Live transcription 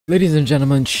Ladies and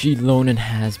gentlemen, Xilonen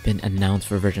has been announced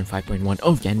for version 5.1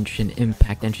 of Genshin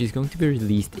Impact, and she's going to be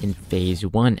released in phase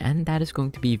 1, and that is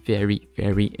going to be very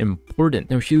important.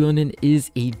 Now, Xilonen is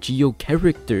a Geo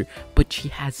character, but she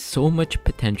has so much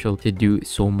potential to do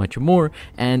so much more,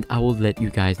 and I will let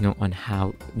you guys know on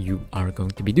how you are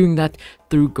going to be doing that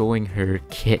through going her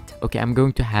kit. Okay, I'm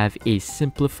going to have a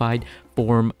simplified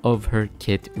form of her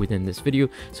kit within this video,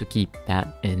 so keep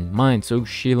that in mind. So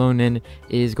Xilonen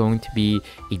is going to be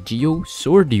a Geo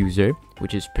sword user,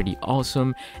 which is pretty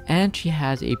awesome, and she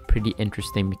has a pretty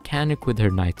interesting mechanic with her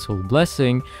Night Soul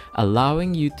Blessing,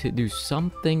 allowing you to do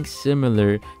something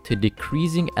similar to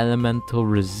decreasing elemental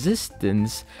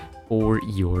resistance for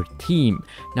your team.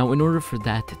 Now, in order for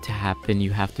that to happen,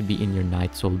 you have to be in your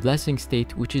Night Soul Blessing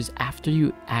state, which is after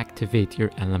you activate your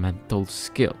elemental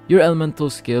skill. Your elemental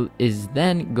skill is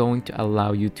then going to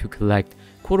allow you to collect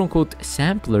quote-unquote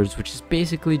samplers, which is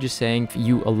basically just saying if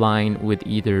you align with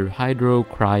either hydro,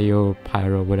 cryo,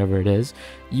 pyro, whatever it is,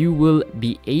 you will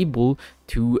be able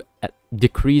to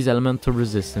decrease elemental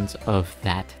resistance of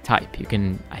that type. You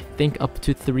can, I think, up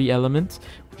to 3 elements,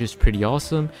 which is pretty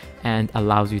awesome and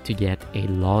allows you to get a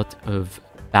lot of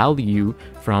value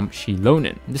from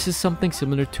Xilonen. This is something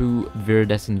similar to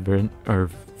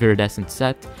Viridescent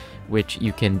set, which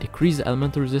you can decrease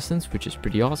elemental resistance, which is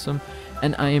pretty awesome,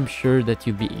 and I am sure that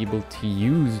you'll be able to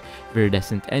use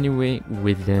Viridescent anyway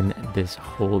within this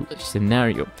whole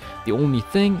scenario. The only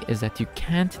thing is that you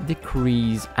can't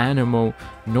decrease Anemo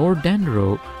nor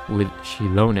Dendro with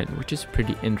Xilonen, which is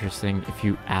pretty interesting if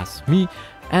you ask me.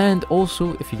 And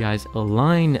also, if you guys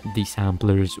align the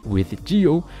samplers with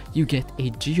Geo, you get a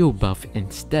Geo buff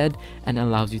instead, and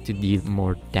allows you to deal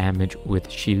more damage with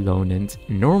Xilonen's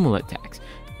normal attacks,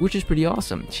 which is pretty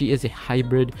awesome. She is a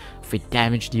hybrid of a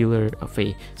damage dealer, of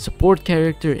a support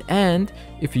character, and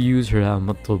if you use her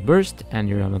elemental burst, and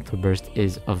your elemental burst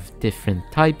is of different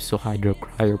types, so hydro,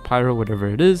 cryo, pyro, whatever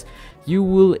it is, you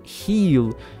will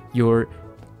heal your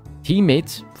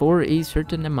teammates for a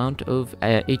certain amount of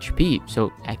HP.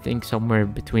 So I think somewhere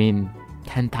between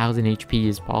 10,000 HP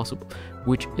is possible,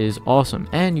 which is awesome,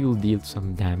 and you'll deal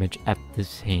some damage at the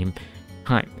same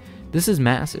time. This is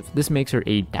massive. This makes her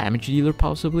a damage dealer,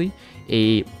 possibly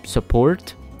a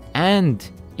support and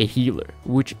a healer,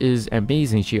 which is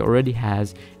amazing. She already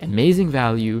has amazing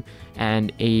value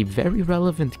and a very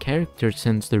relevant character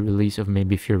since the release of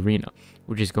maybe Fiorina,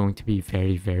 which is going to be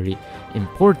very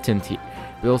important here.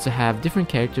 We also have different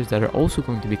characters that are also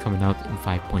going to be coming out in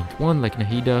 5.1, like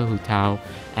Nahida, Hu Tao,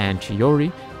 and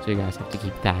Chiori, so you guys have to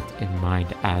keep that in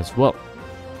mind as well.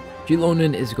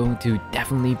 Xilonen is going to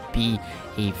definitely be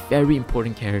a very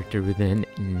important character within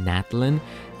Natlan,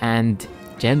 and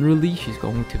generally she's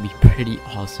going to be pretty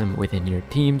awesome within your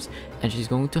teams, and she's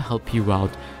going to help you out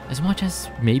as much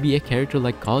as maybe a character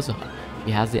like Kazuha.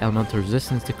 She has the elemental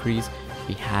resistance decrease,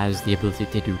 she has the ability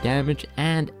to do damage,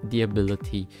 and the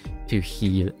ability to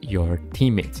heal your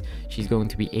teammates. She's going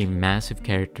to be a massive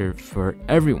character for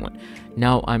everyone.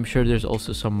 Now, I'm sure there's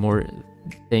also some more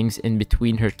things in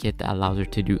between her kit that allows her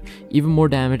to do even more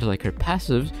damage, like her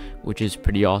passives, which is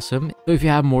pretty awesome. So if you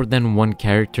have more than one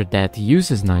character that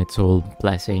uses Night Soul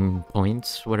Blessing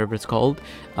points, whatever it's called,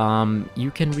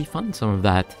 you can refund some of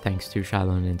that thanks to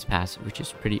Xilonen's passive, which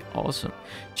is pretty awesome.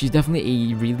 She's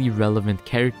definitely a really relevant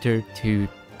character to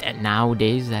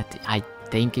nowadays, that I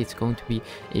think it's going to be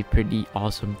a pretty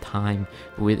awesome time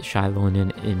with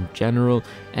Xilonen in general,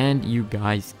 and you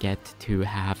guys get to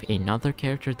have another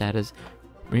character that is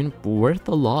worth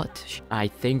a lot. I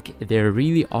think they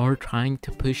really are trying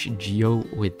to push Geo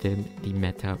within the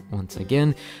meta once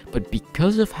again, but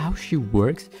because of how she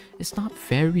works, it's not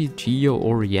very Geo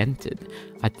oriented.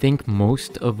 I think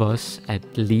most of us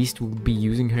at least will be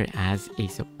using her as a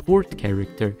support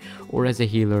character or as a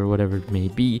healer or whatever it may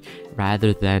be,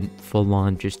 rather than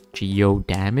full-on just Geo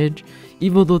damage,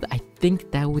 even though I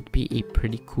think that would be a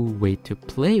pretty cool way to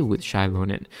play with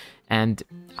Xilonen. And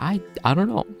I don't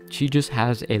know, she just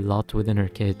has a lot within her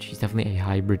kit. She's definitely a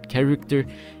hybrid character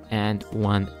and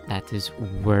one that is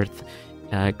worth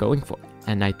going for.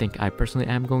 And I think I personally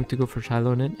am going to go for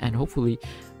Xilonen, and hopefully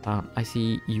I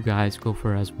see you guys go for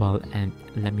her as well, and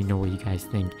let me know what you guys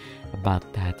think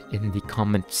about that in the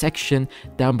comment section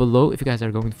down below. If you guys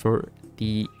are going for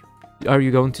the, are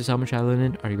you going to summon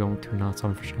Xilonen? Are you going to not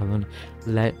summon for Xilonen?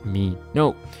 Let me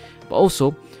know. But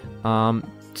also,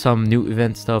 some new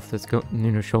event stuff that's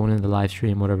shown in the live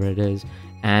stream, whatever it is,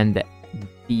 and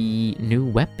the new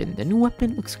weapon. The new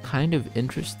weapon looks kind of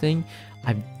interesting.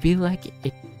 I feel like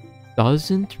it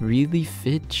doesn't really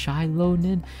fit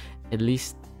Xilonen, at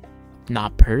least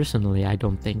not personally. I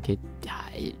don't think it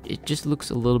just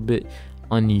looks a little bit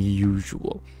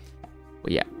unusual.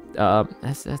 But yeah,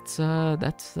 That's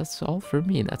all for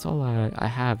me. That's all I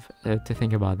have to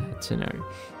think about that scenario.